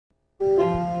Missionary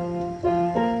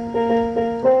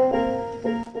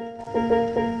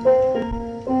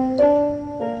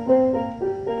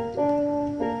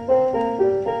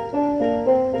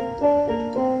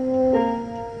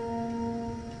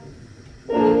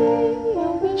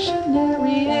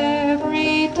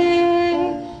every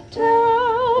day,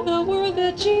 tell the world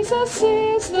that Jesus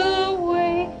is the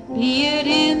way. Be it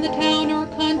in the town or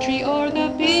country or the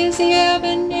busy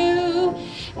avenue,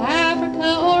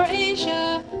 Africa or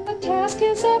Asia, the task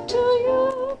is up to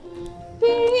you.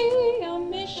 Be a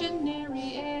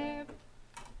missionary every.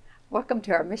 Welcome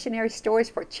to our Missionary Stories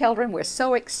for Children. We're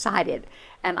so excited,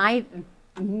 and I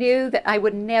knew that I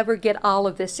would never get all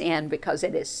of this in because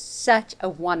it is such a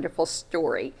wonderful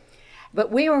story.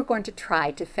 But we are going to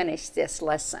try to finish this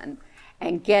lesson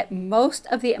and get most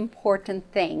of the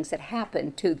important things that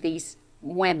happened to these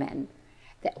women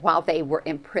while they were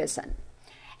in prison.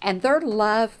 And their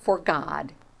love for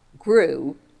God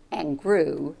grew and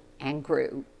grew and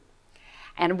grew.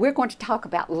 And we're going to talk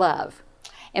about love.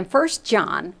 In 1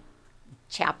 John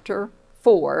chapter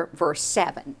 4, verse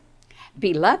 7,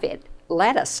 Beloved,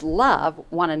 let us love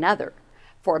one another,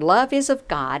 for love is of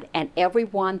God, and every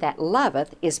one that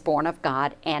loveth is born of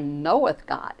God and knoweth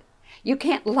God. You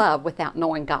can't love without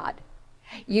knowing God.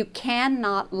 You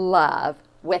cannot love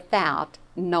without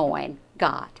knowing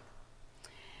God.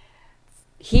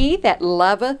 He that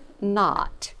loveth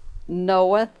not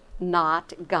knoweth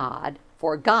not God,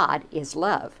 for God is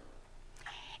love.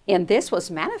 In this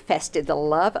was manifested the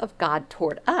love of God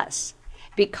toward us,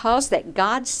 because that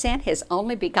God sent his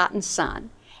only begotten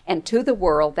Son into the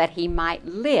world that he might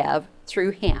live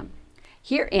through him.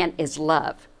 Herein is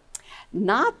love.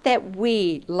 Not that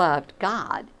we loved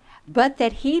God, but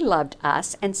that he loved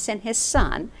us and sent his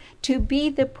Son to be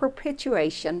the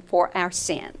propitiation for our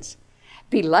sins.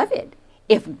 Beloved,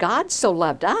 if God so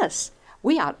loved us,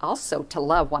 we ought also to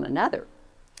love one another.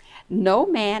 No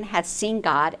man hath seen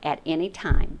God at any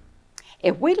time.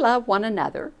 If we love one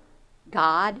another,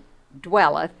 God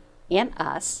dwelleth in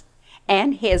us,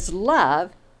 and his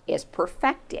love is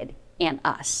perfected in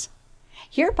us.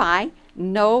 Hereby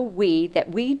know we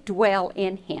that we dwell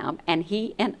in him, and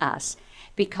he in us,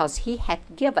 because he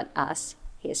hath given us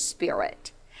his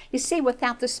Spirit. You see,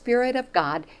 without the Spirit of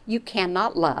God, you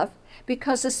cannot love,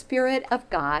 because the Spirit of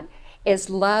God is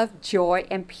love, joy,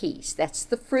 and peace. That's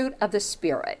the fruit of the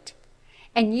Spirit.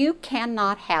 And you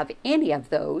cannot have any of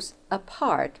those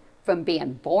apart from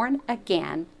being born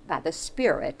again by the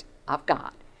Spirit of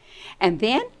God. And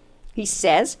then he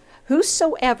says,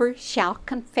 whosoever shall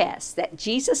confess that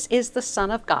Jesus is the Son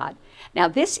of God. Now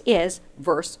this is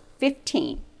verse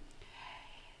 15.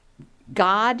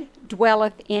 God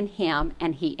dwelleth in him,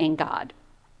 and he in God.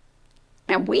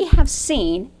 And we have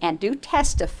seen and do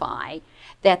testify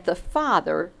that the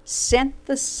Father sent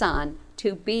the Son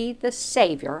to be the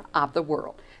Savior of the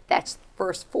world. That's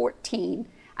verse 14.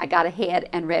 I got ahead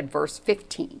and read verse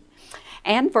 15.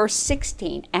 And verse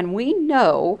 16, and we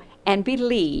know and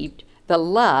believed the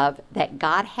love that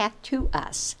God hath to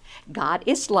us. God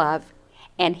is love,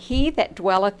 and he that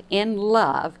dwelleth in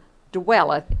love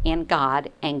dwelleth in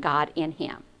God, and God in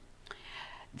him.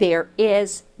 There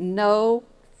is no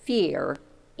fear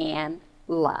in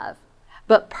love,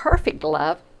 but perfect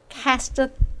love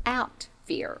casteth out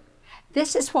fear.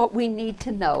 This is what we need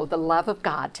to know, the love of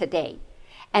God today.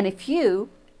 And if you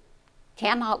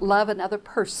cannot love another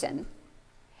person,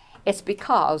 it's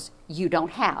because you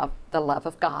don't have the love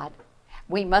of God.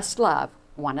 We must love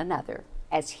one another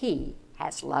as he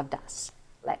has loved us.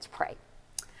 Let's pray.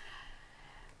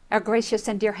 Our gracious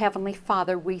and dear Heavenly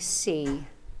Father, we see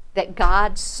that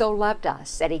God so loved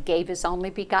us that he gave his only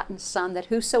begotten Son, that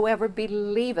whosoever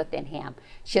believeth in him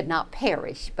should not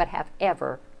perish, but have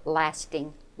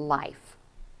everlasting life.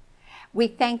 We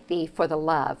thank thee for the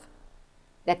love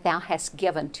that thou hast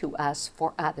given to us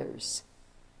for others.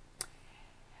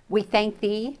 We thank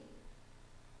thee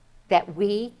that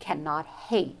we cannot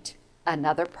hate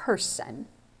another person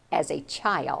as a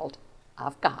child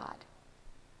of God.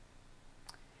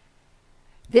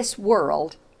 This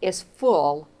world is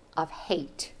full of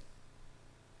hate.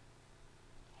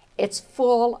 It's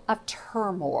full of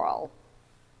turmoil,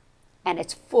 and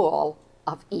it's full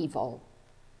of evil.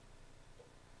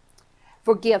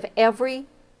 Forgive every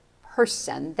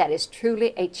person that is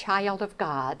truly a child of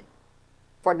God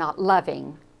for not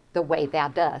loving the way thou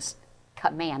dost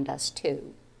command us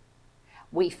to.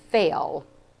 We fail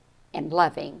in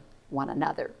loving one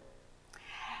another.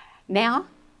 Now,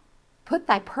 put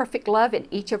thy perfect love in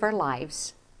each of our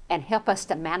lives and help us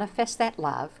to manifest that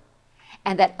love,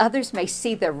 and that others may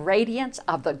see the radiance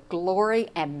of the glory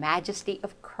and majesty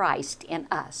of Christ in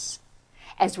us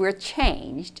as we're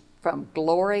changed from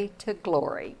glory to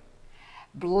glory.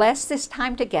 Bless this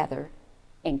time together.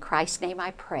 In Christ's name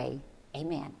I pray.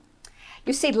 Amen.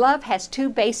 You see, love has two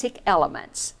basic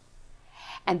elements.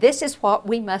 And this is what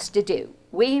we must do.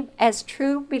 We, as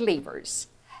true believers,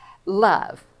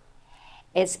 love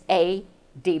is a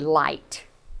delight.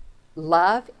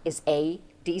 Love is a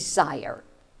desire.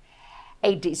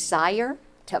 A desire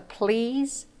to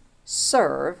please,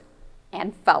 serve,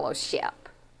 and fellowship.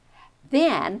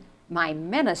 Then my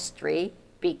ministry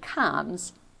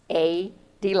becomes a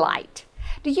delight.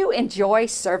 Do you enjoy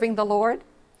serving the Lord?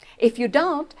 If you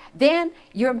don't, then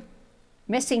you're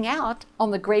missing out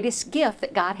on the greatest gift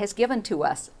that God has given to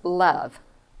us, love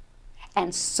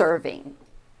and serving.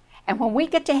 And when we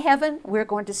get to heaven, we're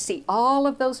going to see all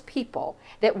of those people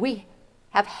that we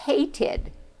have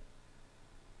hated.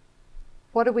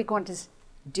 What are we going to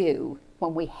do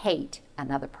when we hate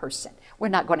another person? We're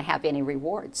not going to have any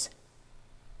rewards.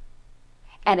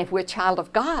 And if we're a child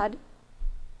of God,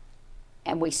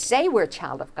 and we say we're a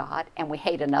child of God, and we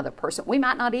hate another person, we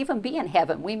might not even be in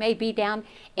heaven. We may be down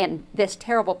in this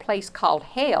terrible place called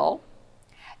hell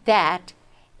that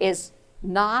is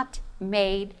not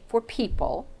made for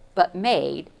people, but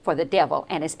made for the devil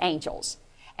and his angels.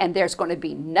 And there's going to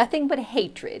be nothing but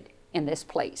hatred in this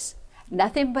place,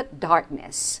 nothing but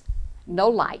darkness, no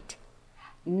light,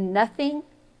 nothing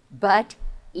but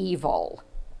evil.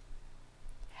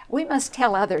 We must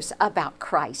tell others about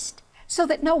Christ so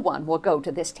that no one will go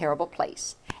to this terrible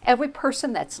place. Every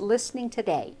person that's listening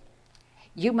today,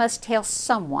 you must tell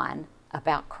someone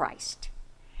about Christ.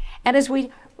 And as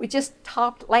we just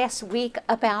talked last week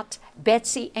about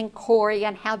Betsy and Corrie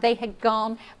and how they had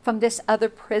gone from this other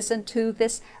prison to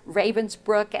this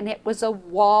Ravensbrück, and it was a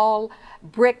wall,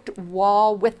 bricked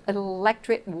wall with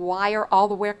electric wire all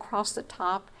the way across the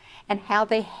top, and how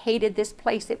they hated this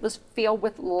place. It was filled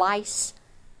with lice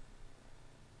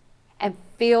and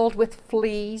filled with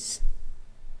fleas.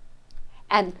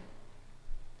 And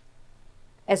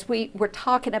as we were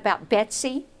talking about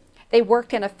Betsy, they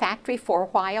worked in a factory for a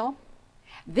while.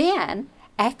 Then,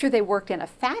 after they worked in a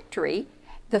factory,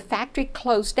 the factory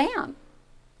closed down.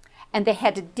 And they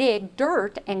had to dig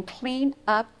dirt and clean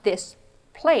up this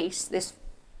place,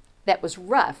 that was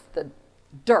rough, the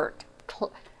dirt,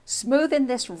 smoothing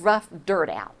this rough dirt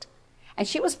out. And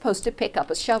she was supposed to pick up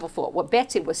a shovelful. Well,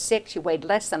 Betsy was sick. She weighed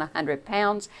less than 100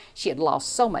 pounds. She had lost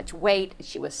so much weight.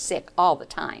 She was sick all the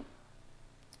time.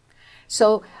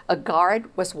 So a guard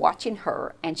was watching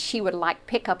her, and she would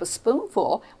pick up a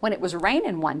spoonful when it was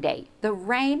raining one day. The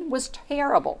rain was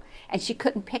terrible, and she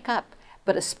couldn't pick up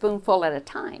but a spoonful at a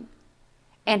time.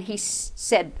 And he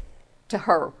said to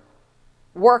her,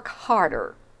 "Work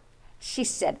harder." She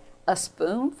said, "A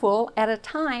spoonful at a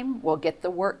time will get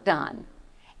the work done."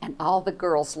 And all the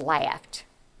girls laughed.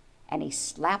 And he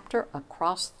slapped her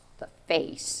across the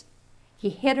face. He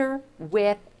hit her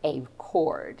with a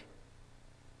cord.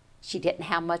 She didn't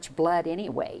have much blood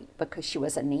anyway because she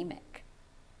was anemic.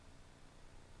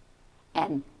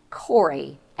 And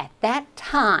Corrie, at that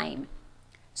time,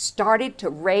 started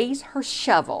to raise her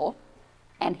shovel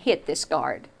and hit this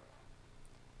guard.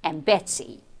 And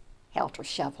Betsy held her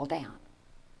shovel down.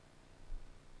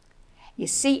 You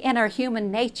see, in our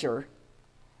human nature,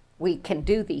 we can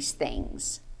do these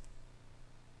things.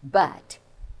 But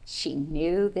she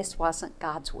knew this wasn't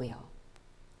God's will.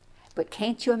 But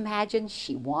can't you imagine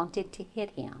she wanted to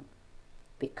hit him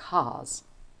because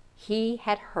he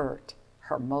had hurt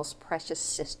her most precious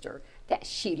sister that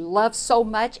she loved so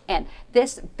much. And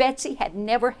this Betsy had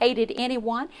never hated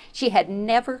anyone. She had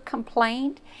never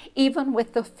complained. Even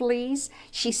with the fleas,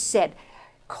 she said,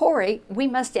 "Corrie, we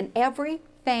must in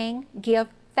everything give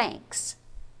thanks."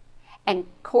 And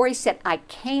Corrie said, "I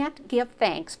can't give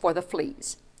thanks for the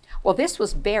fleas." Well, this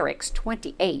was Barracks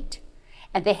 28,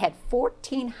 and they had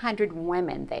 1,400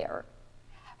 women there.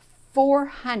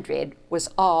 400 was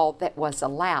all that was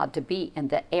allowed to be in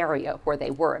the area where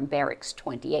they were in Barracks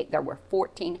 28. There were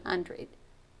 1,400.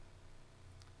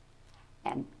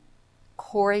 And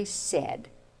Corrie said,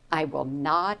 "I will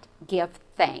not give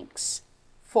thanks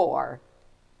for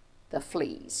the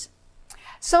fleas."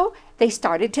 So they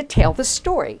started to tell the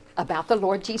story about the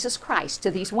Lord Jesus Christ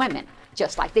to these women,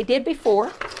 just like they did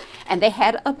before. And they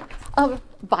had a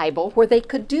Bible where they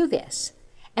could do this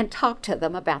and talk to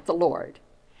them about the Lord.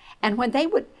 And when they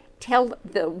would tell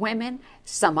the women,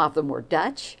 some of them were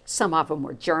Dutch, some of them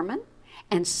were German,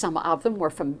 and some of them were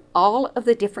from all of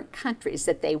the different countries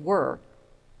that they were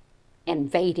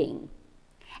invading.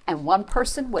 And one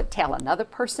person would tell another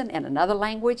person in another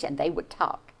language, and they would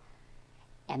talk.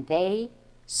 And they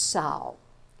saw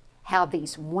how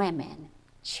these women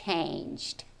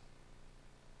changed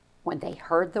when they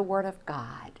heard the word of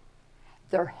God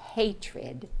their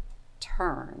hatred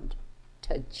turned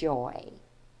to joy,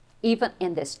 even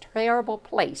in this terrible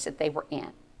place that they were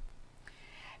in.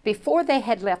 Before they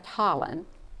had left Holland,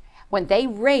 when they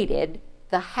raided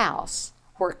the house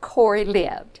where Corrie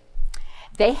lived,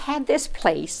 they had this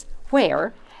place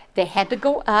where they had to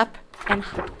go up and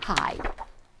hide.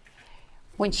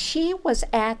 When she was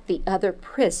at the other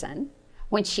prison,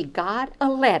 when she got a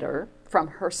letter from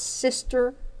her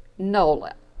sister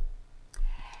Nola,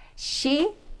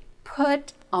 she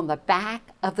put on the back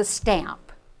of the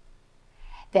stamp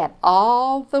that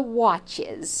all the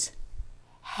watches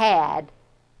had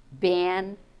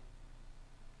been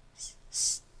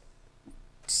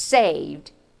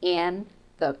saved in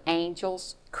the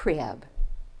angel's crib.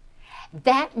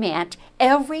 That meant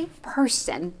every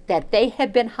person that they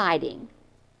had been hiding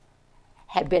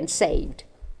had been saved.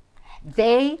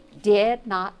 They did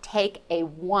not take a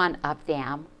one of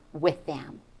them with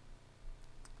them.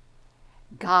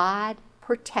 God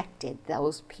protected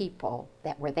those people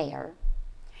that were there.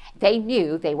 They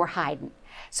knew they were hiding.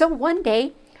 So one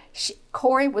day,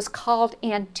 Corrie was called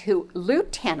into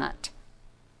Lieutenant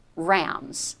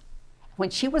Rounds when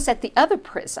she was at the other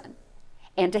prison,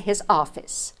 into his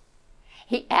office.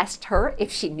 He asked her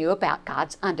if she knew about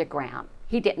God's underground.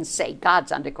 He didn't say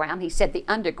God's underground, he said the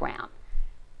underground.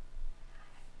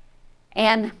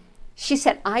 And she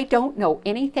said, I don't know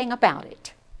anything about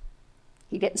it.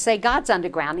 He didn't say God's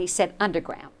underground, he said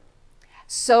underground.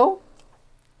 So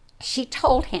she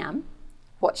told him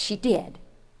what she did.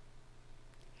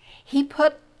 He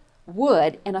put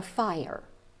wood in a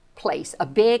fireplace, a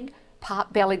big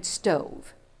pot-bellied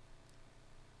stove.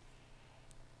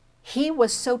 He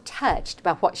was so touched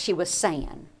by what she was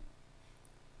saying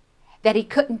that he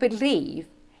couldn't believe.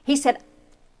 He said,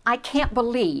 I can't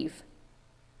believe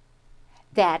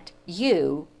that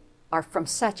you are from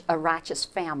such a righteous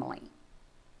family.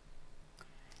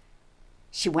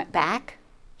 She went back.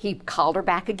 He called her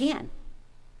back again.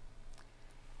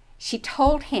 She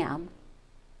told him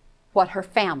what her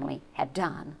family had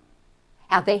done,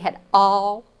 how they had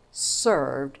all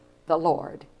served the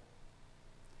Lord.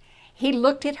 He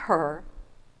looked at her,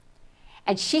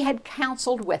 and she had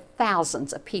counseled with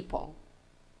thousands of people.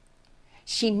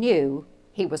 She knew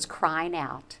he was crying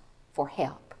out for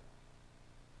help.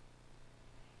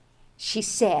 She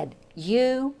said,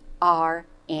 you are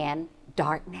in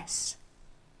darkness,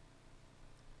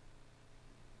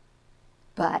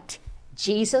 but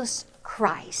Jesus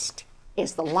Christ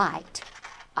is the light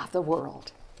of the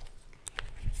world.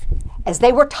 As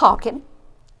they were talking,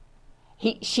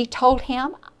 she told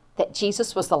him that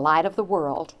Jesus was the light of the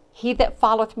world. He that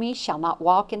followeth me shall not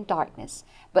walk in darkness,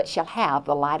 but shall have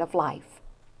the light of life.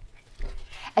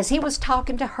 As he was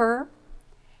talking to her,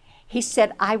 he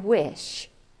said, I wish,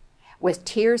 with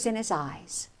tears in his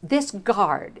eyes, this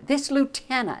guard, this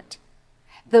lieutenant,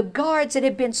 the guards that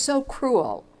had been so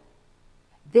cruel,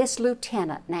 this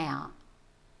lieutenant now,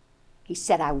 he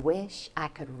said, I wish I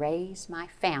could raise my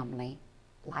family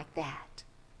like that.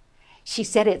 She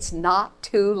said, it's not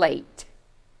too late.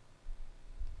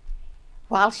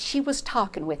 While she was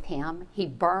talking with him, he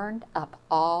burned up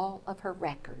all of her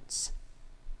records.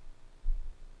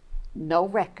 No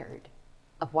record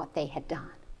of what they had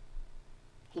done.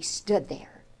 He stood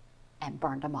there and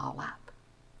burned them all up.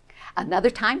 Another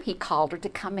time he called her to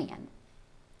come in.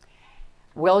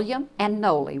 William and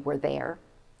Noli were there,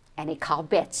 and he called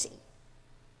Betsy.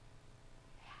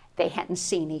 They hadn't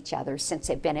seen each other since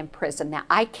they'd been in prison. Now,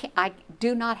 I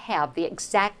do not have the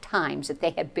exact times that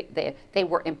they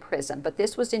were in prison, but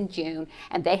this was in June,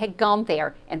 and they had gone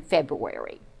there in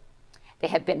February. They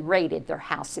had been raided. Their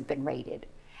house had been raided.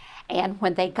 And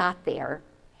when they got there,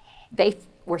 they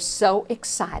were so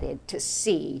excited to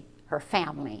see her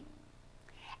family.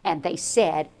 And they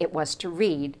said it was to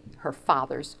read her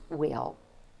father's will.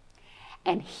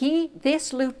 And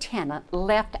this lieutenant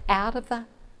left out of the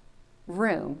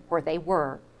room where they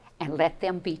were and let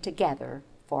them be together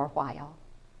for a while.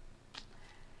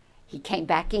 He came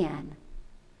back in.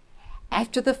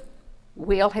 After the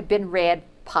will had been read,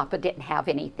 Papa didn't have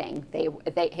anything.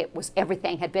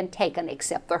 Everything had been taken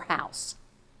except their house.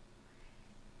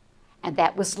 And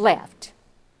that was left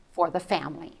for the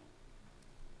family.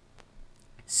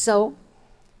 So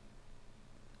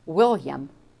William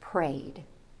prayed,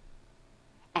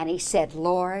 and he said,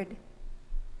 Lord,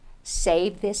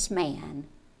 save this man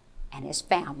and his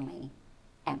family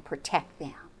and protect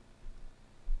them.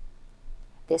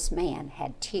 This man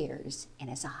had tears in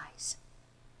his eyes.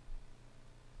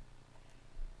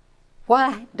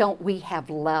 Why don't we have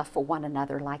love for one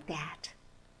another like that?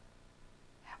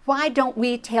 Why don't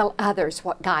we tell others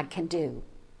what God can do?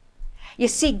 You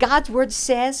see, God's word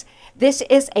says, "This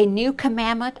is a new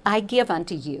commandment I give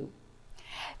unto you,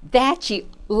 that ye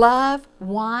love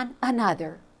one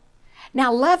another."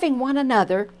 Now, loving one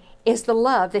another is the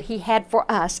love that he had for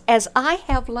us, as I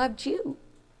have loved you,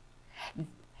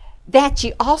 that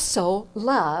ye also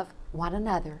love one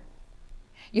another.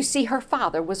 You see, her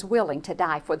father was willing to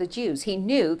die for the Jews. He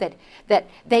knew that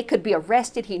they could be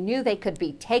arrested. He knew they could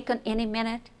be taken any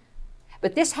minute.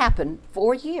 But this happened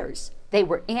 4 years. They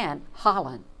were in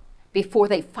Holland before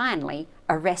they finally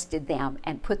arrested them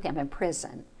and put them in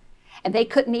prison. And they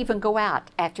couldn't even go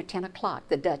out after 10 o'clock.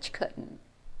 The Dutch couldn't.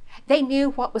 They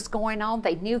knew what was going on.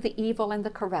 They knew the evil and the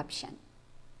corruption.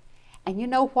 And you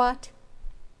know what?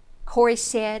 Corrie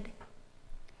said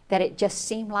that it just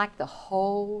seemed like the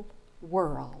whole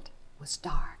world was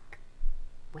dark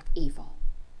with evil.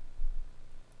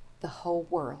 The whole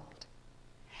world.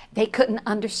 They couldn't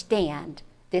understand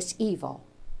this evil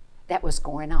that was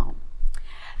going on.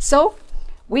 So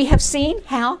we have seen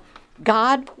how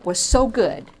God was so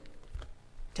good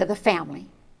to the family,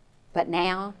 but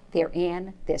now they're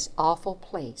in this awful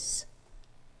place,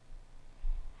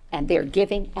 and they're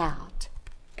giving out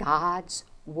God's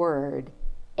word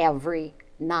every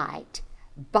night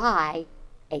by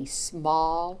a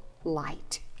small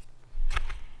light.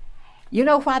 You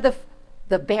know why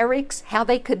the barracks, how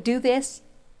they could do this?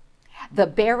 The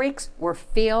barracks were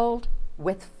filled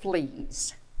with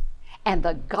fleas, and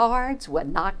the guards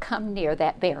would not come near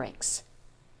that barracks.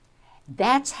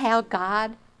 That's how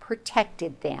God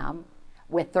protected them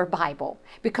with their Bible,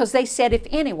 because they said if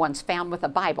anyone's found with a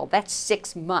Bible, that's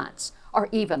 6 months or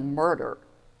even murder.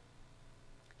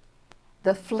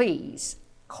 The fleas,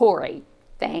 Corrie,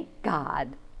 thank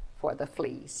God for the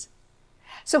fleas.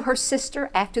 So her sister,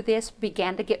 after this,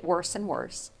 began to get worse and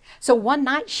worse. So one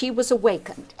night she was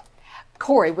awakened.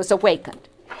 Corrie was awakened.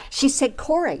 She said,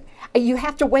 "Corrie, you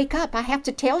have to wake up. I have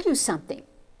to tell you something."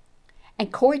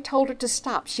 And Corrie told her to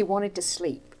stop. She wanted to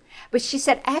sleep. But she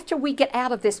said, after we get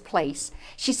out of this place,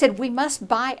 she said, we must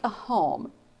buy a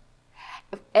home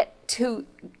to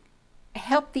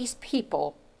help these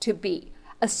people to be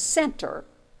a center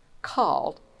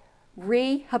called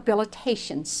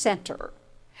Rehabilitation Center.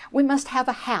 We must have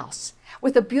a house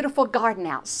with a beautiful garden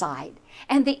outside,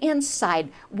 and the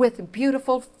inside with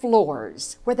beautiful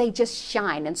floors where they just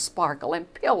shine and sparkle,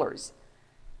 and pillars.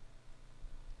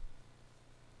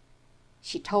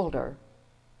 She told her,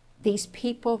 these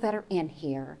people that are in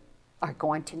here are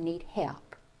going to need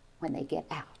help when they get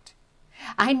out.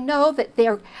 I know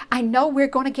we're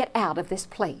going to get out of this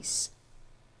place.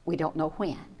 We don't know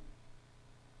when.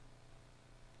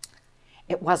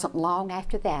 It wasn't long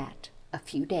after that, a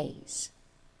few days,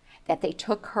 that they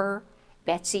took her,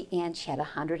 Betsy, in. She had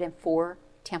 104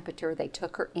 temperature. They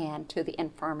took her in to the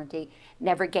infirmary,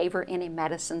 never gave her any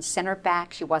medicine, sent her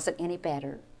back. She wasn't any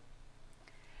better.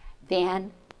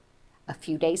 Then, a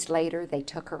few days later, they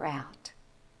took her out,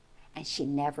 and she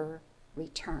never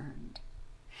returned.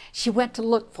 She went to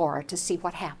look for her to see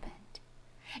what happened.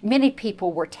 Many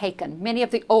people were taken. Many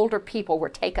of the older people were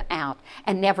taken out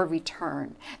and never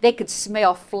returned. They could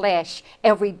smell flesh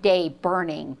every day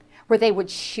burning, where they would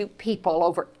shoot people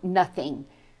over nothing.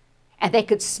 And they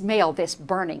could smell this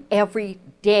burning every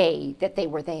day that they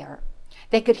were there.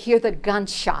 They could hear the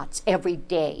gunshots every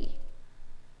day.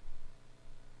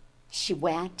 She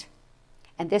went,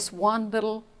 and this one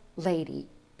little lady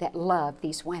that loved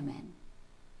these women,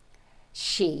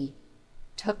 she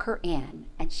took her in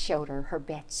and showed her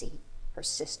Betsy, her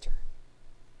sister.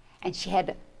 And she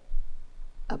had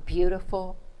a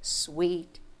beautiful,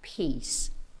 sweet peace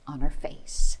on her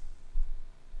face.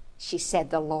 She said,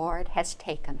 the Lord has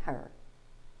taken her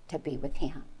to be with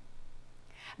him.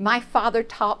 My father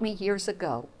taught me years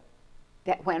ago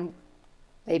that when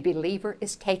a believer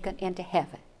is taken into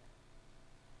heaven,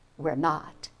 we're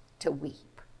not to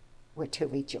weep, we're to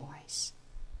rejoice.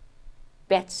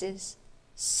 Betsy's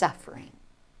suffering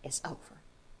is over.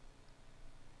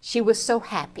 She was so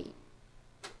happy.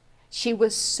 She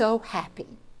was so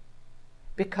happy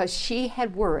because she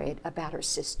had worried about her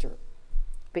sister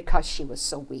because she was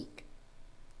so weak.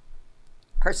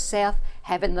 Herself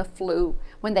having the flu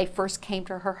when they first came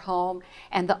to her home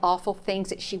and the awful things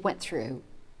that she went through,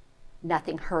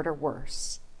 nothing hurt her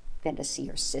worse than to see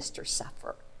her sister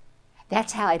suffer.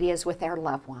 That's how it is with our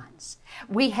loved ones.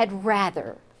 We had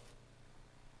rather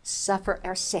suffer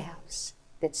ourselves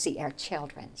than see our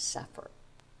children suffer.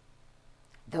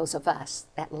 Those of us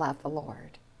that love the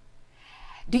Lord.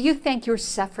 Do you think you're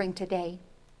suffering today?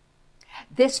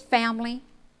 This family,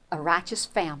 a righteous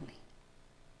family,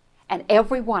 and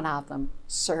every one of them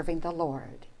serving the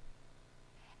Lord,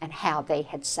 and how they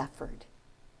had suffered.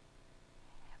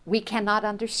 We cannot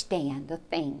understand the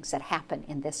things that happen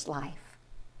in this life,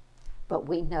 but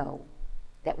we know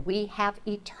that we have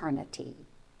eternity,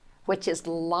 which is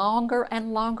longer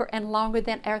and longer and longer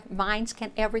than our minds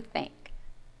can ever think.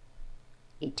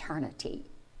 Eternity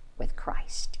with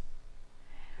Christ.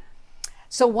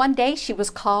 So one day she was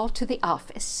called to the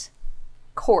office.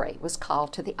 Corrie was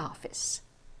called to the office.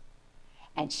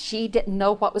 And she didn't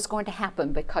know what was going to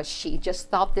happen because she just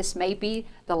thought this may be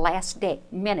the last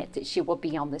minute that she will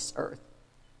be on this earth.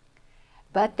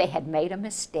 But they had made a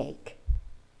mistake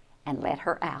and let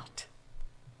her out.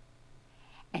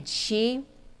 And she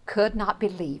could not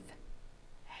believe.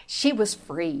 She was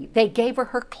free. They gave her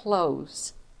her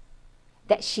clothes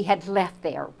that she had left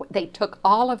there. They took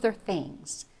all of their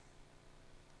things.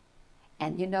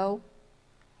 And you know,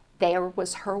 there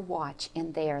was her watch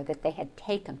in there that they had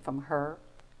taken from her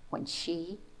when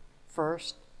she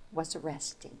first was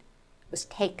arrested, was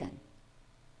taken.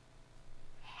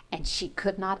 And she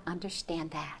could not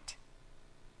understand that.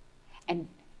 And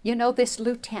you know, this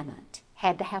lieutenant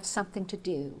had to have something to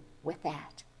do with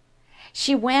that.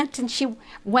 She went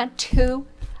to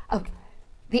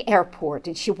the airport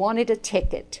and she wanted a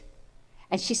ticket.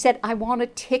 And she said, I want a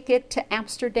ticket to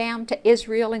Amsterdam, to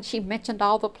Israel, and she mentioned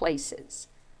all the places.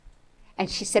 And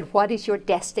she said, what is your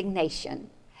destination?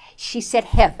 She said,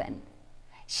 heaven.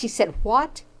 She said,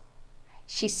 what?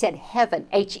 She said, heaven,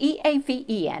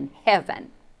 H-E-A-V-E-N,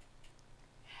 heaven.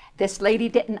 This lady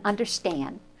didn't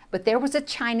understand, but there was a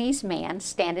Chinese man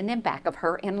standing in back of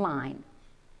her in line.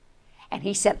 And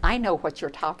he said, I know what you're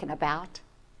talking about.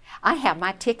 I have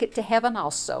my ticket to heaven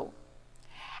also.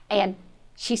 And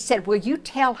she said, will you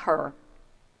tell her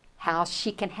how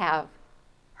she can have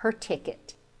her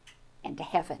ticket into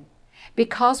heaven?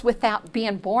 Because without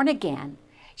being born again,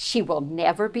 she will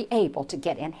never be able to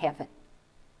get in heaven.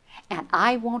 And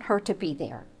I want her to be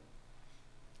there.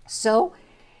 So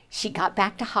she got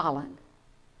back to Holland.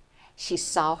 She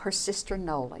saw her sister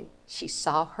Noli. She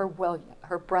saw her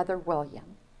brother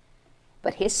William.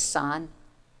 But his son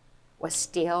was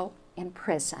still in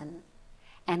prison.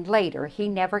 And later, he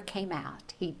never came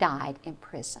out. He died in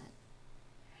prison.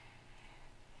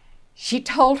 She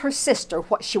told her sister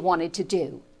what she wanted to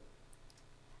do,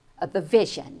 the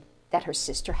vision that her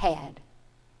sister had.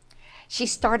 She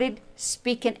started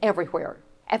speaking everywhere.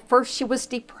 At first, she was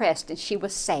depressed and she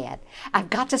was sad. I've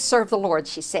got to serve the Lord,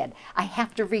 she said. I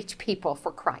have to reach people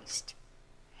for Christ.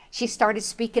 She started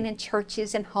speaking in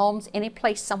churches and homes, any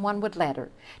place someone would let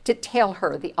her, to tell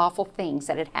her the awful things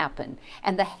that had happened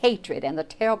and the hatred and the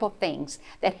terrible things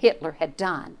that Hitler had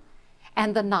done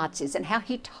and the Nazis and how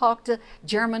he talked to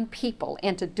German people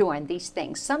into doing these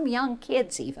things, some young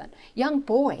kids even, young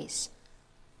boys,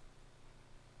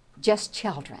 just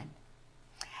children.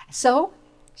 So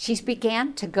she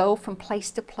began to go from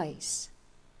place to place.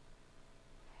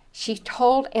 She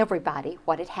told everybody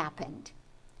what had happened.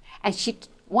 And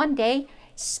one day,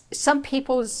 some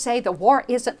people say the war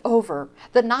isn't over.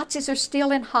 The Nazis are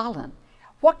still in Holland.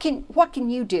 What can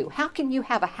you do? How can you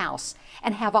have a house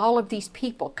and have all of these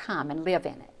people come and live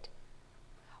in it?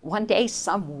 One day,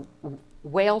 some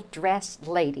well-dressed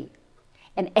lady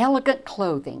in elegant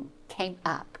clothing came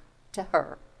up to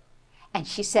her. And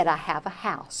she said, I have a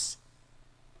house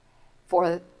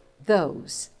for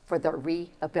their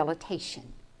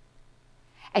rehabilitation.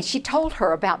 And she told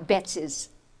her about Betsy's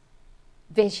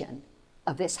vision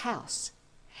of this house.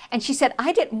 And she said,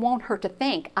 I didn't want her to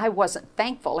think I wasn't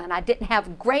thankful and I didn't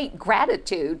have great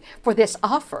gratitude for this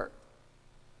offer.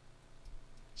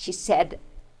 She said,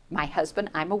 my husband,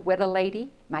 I'm a widow lady,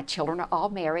 my children are all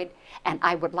married, and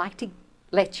I would like to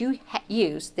let you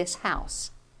use this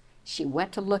house. She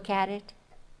went to look at it.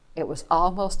 It was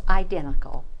almost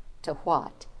identical to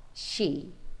what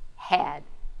she had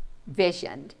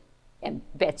visioned in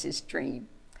Betsy's dream.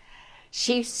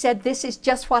 She said, this is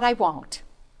just what I want.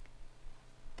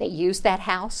 They used that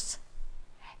house.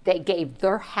 They gave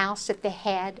their house that they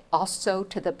had also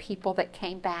to the people that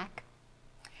came back.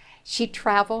 She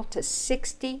traveled to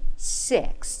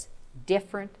 66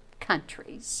 different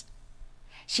countries.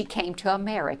 She came to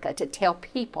America to tell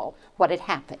people what had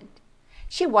happened.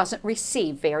 She wasn't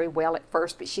received very well at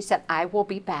first, but she said, I will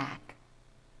be back.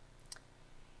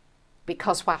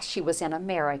 Because while she was in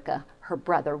America, her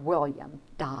brother William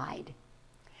died.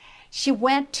 She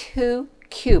went to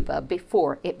Cuba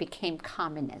before it became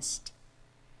communist.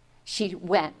 She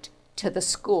went to the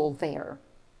school there.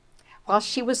 While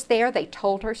she was there, they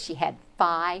told her she had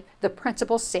the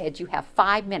principal said, you have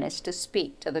 5 minutes to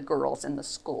speak to the girls in the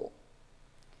school.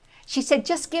 She said,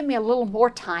 just give me a little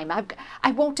more time.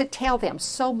 I want to tell them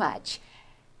so much.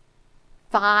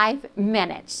 5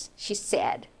 minutes, she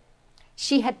said.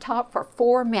 She had talked for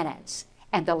 4 minutes,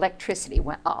 and the electricity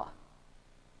went off.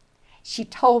 She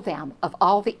told them of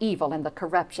all the evil and the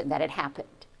corruption that had happened,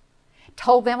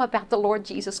 told them about the Lord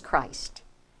Jesus Christ.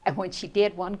 And when she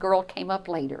did, one girl came up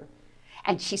later,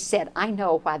 and she said, I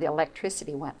know why the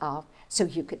electricity went off, so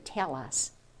you could tell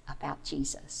us about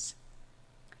Jesus.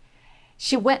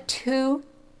 She went to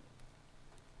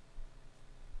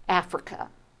Africa,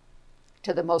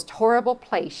 to the most horrible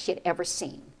place she had ever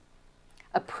seen,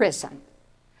 a prison,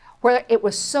 where it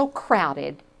was so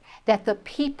crowded that the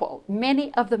people,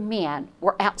 many of the men,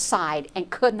 were outside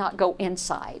and could not go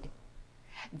inside.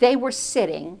 They were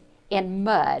sitting in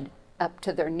mud up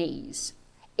to their knees.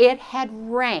 It had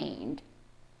rained,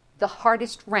 the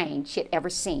hardest rain she had ever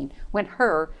seen, when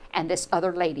her and this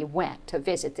other lady went to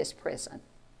visit this prison.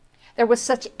 There was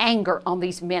such anger on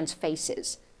these men's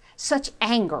faces, such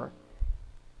anger.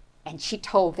 And she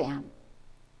told them,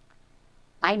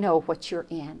 I know what you're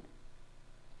in.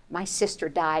 My sister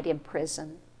died in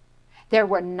prison. There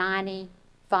were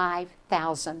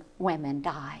 95,000 women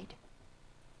died.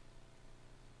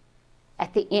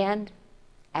 At the end,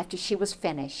 after she was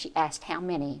finished, she asked how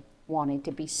many wanted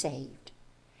to be saved.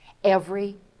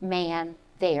 Every man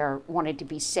there wanted to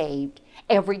be saved.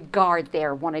 Every guard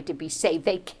there wanted to be saved.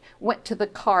 They went to the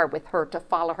car with her to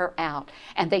follow her out,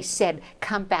 and they said,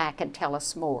 come back and tell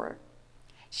us more.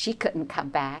 She couldn't come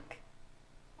back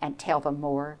and tell them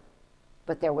more,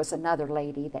 but there was another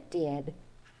lady that did.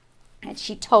 And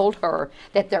she told her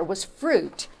that there was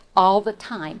fruit all the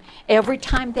time. Every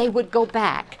time they would go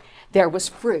back, there was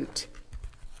fruit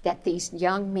that these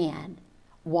young men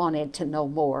wanted to know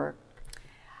more.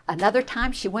 Another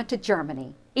time she went to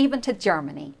Germany, even to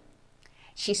Germany.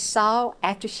 She saw,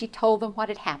 after she told them what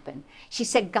had happened, she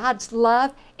said, God's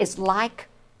love is like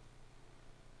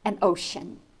an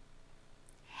ocean,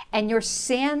 and your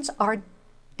sins are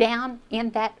down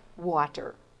in that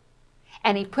water.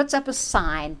 And he puts up a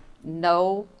sign,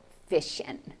 no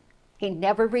fishing. He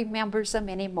never remembers them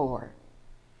anymore.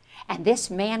 And this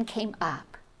man came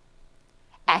up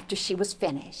after she was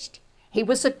finished. He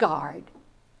was a guard,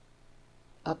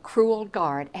 a cruel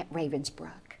guard at Ravensbrück.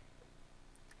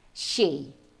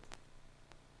 She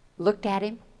looked at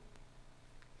him.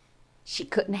 She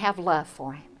couldn't have love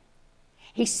for him.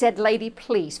 He said, lady,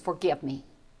 please forgive me.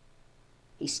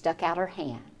 He stuck out her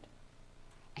hand,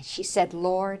 and she said,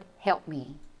 Lord, help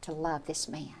me to love this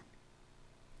man.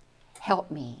 Help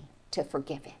me to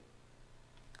forgive him.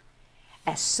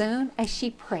 As soon as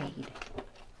she prayed,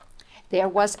 there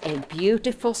was a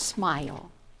beautiful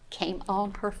smile came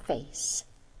on her face,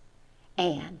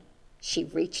 and she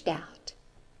reached out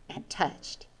and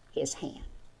touched his hand.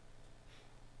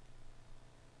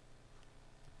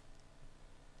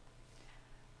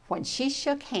 When she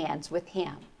shook hands with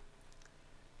him,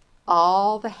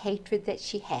 all the hatred that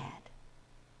she had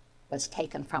was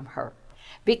taken from her,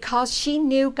 because she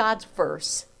knew God's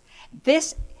verse.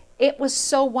 It was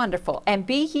so wonderful. And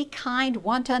be ye kind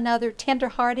one to another,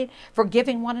 tenderhearted,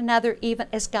 forgiving one another, even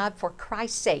as God for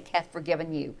Christ's sake hath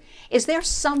forgiven you. Is there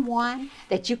someone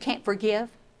that you can't forgive?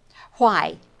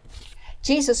 Why?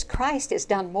 Jesus Christ has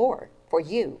done more for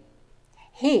you.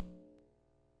 He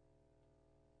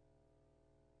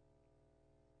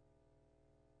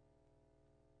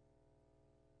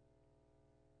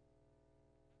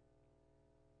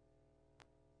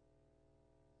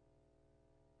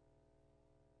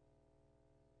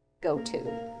go to.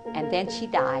 And then she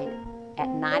died at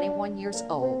 91 years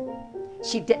old.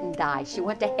 She didn't die. She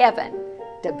went to heaven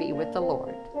to be with the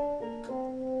Lord.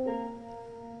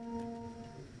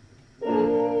 Be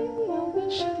a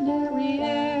missionary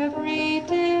every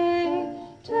day.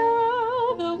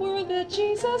 Tell the world that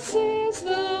Jesus is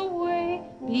the way.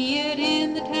 Be it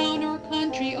in the town or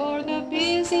country or the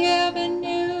busy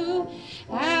avenue,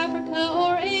 Africa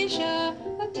or Asia,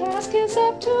 the task is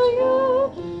up to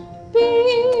you.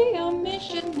 Be a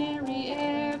missionary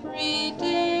every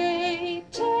day.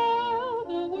 Tell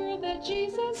the world that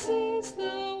Jesus is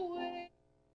the way.